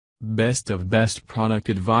Best of Best Product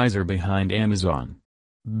Advisor behind Amazon.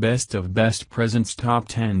 Best of Best Presents Top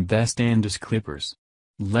 10 Best andis Clippers.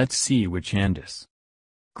 Let's see which andis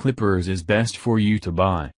clippers is best for you to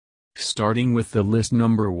buy. Starting with the list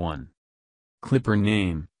number 1. Clipper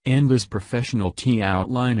name, andis Professional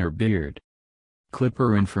T-Outliner Beard.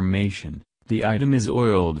 Clipper information, the item is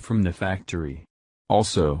oiled from the factory.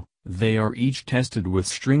 Also, they are each tested with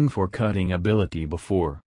string for cutting ability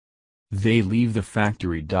before they leave the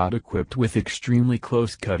factory. Equipped with extremely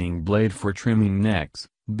close cutting blade for trimming necks,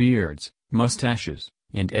 beards, mustaches,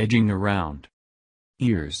 and edging around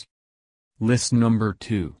ears. List number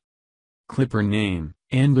 2. Clipper name,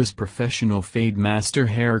 andis Professional Fade Master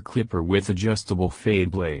Hair Clipper with adjustable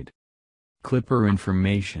fade blade. Clipper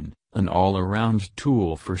information, an all-around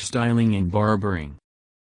tool for styling and barbering.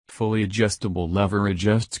 Fully adjustable lever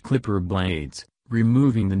adjusts clipper blades,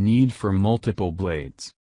 removing the need for multiple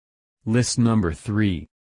blades. List number 3.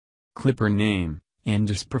 Clipper name,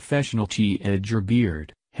 andis Professional T-Edger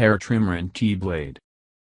Beard, Hair Trimmer and T-Blade.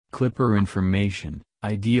 Clipper information,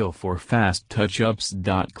 ideal for fast touch-ups.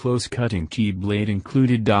 Close cutting T-blade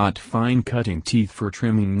included. Fine cutting teeth for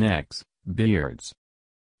trimming necks, beards,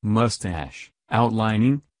 mustache,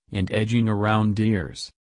 outlining, and edging around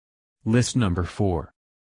ears. List number 4.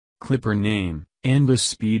 Clipper name, andis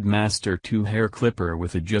Speedmaster 2 Hair Clipper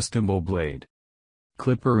with adjustable blade.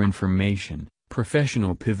 Clipper information,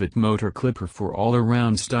 professional pivot motor clipper for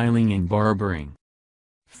all-around styling and barbering.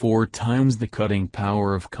 4 times the cutting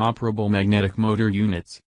power of comparable magnetic motor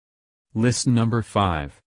units. List number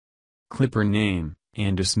 5. Clipper name,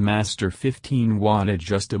 andis Master 15-watt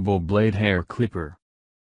adjustable blade hair clipper.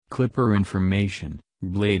 Clipper information,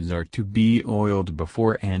 blades are to be oiled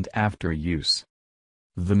before and after use.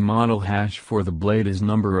 The model hash for the blade is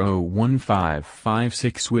number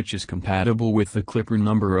 01556, which is compatible with the clipper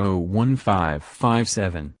number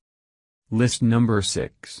 01557. List number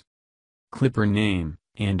 6. Clipper name,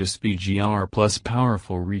 andis BGR Plus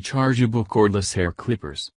Powerful Rechargeable Cordless Hair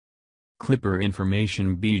Clippers. Clipper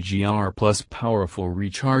information, BGR Plus Powerful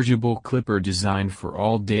Rechargeable Clipper designed for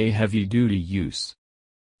all-day heavy-duty use.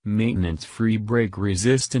 Maintenance-free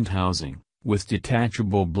break-resistant housing, with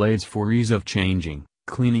detachable blades for ease of changing,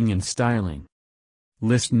 cleaning and styling.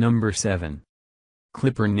 List number 7.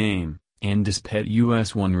 Clipper name, andis Pet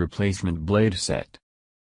US1 Replacement Blade Set.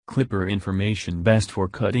 Clipper information, best for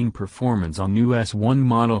cutting performance on US1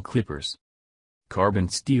 model clippers. Carbon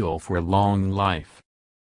steel for long life.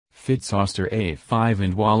 Fits Oster A5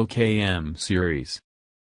 and Wallow KM series.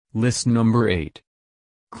 List number 8.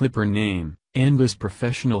 Clipper name, andis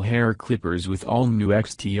Professional Hair Clippers with all new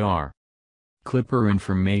XTR. Clipper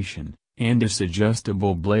information, andis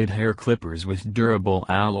Adjustable Blade Hair Clippers with durable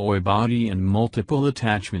alloy body and multiple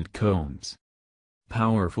attachment combs.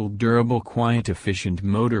 Powerful, durable, quiet, efficient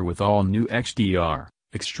motor with all new XTR,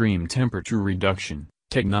 extreme temperature reduction,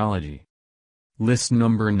 technology. List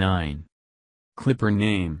number 9. Clipper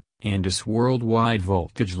name, andis Worldwide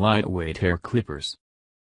Voltage Lightweight Hair Clippers.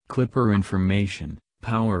 Clipper information,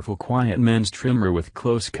 powerful, quiet men's trimmer with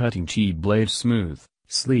close cutting T-blade, smooth,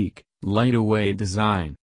 sleek, lightweight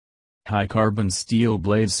design. High carbon steel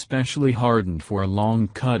blades specially hardened for a long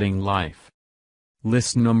cutting life.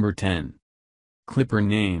 List number 10. Clipper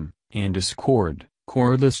name, andis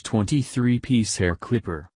Cordless 23-piece Hair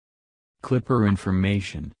Clipper. Clipper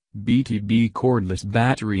information, BTB Cordless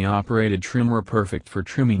Battery-Operated Trimmer perfect for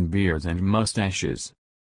trimming beards and mustaches.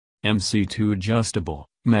 MC2 Adjustable,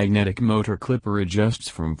 Magnetic Motor Clipper adjusts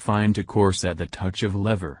from fine to coarse at the touch of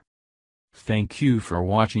lever. Thank you for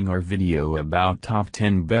watching our video about top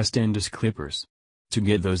 10 best andis clippers. To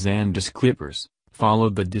get those andis clippers, follow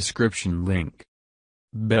the description link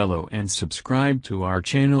below and subscribe to our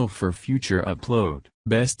channel for future upload.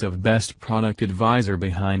 Best of Best Product Advisor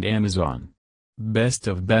behind Amazon. Best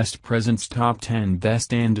of Best Presents Top 10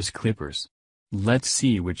 Best andis Clippers. Let's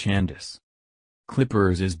see which andis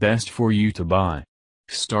clippers is best for you to buy.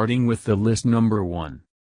 Starting with the list number 1.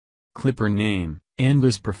 Clipper name,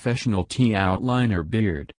 andis Professional T-Outliner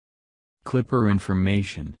Beard. Clipper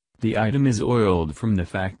information, the item is oiled from the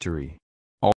factory.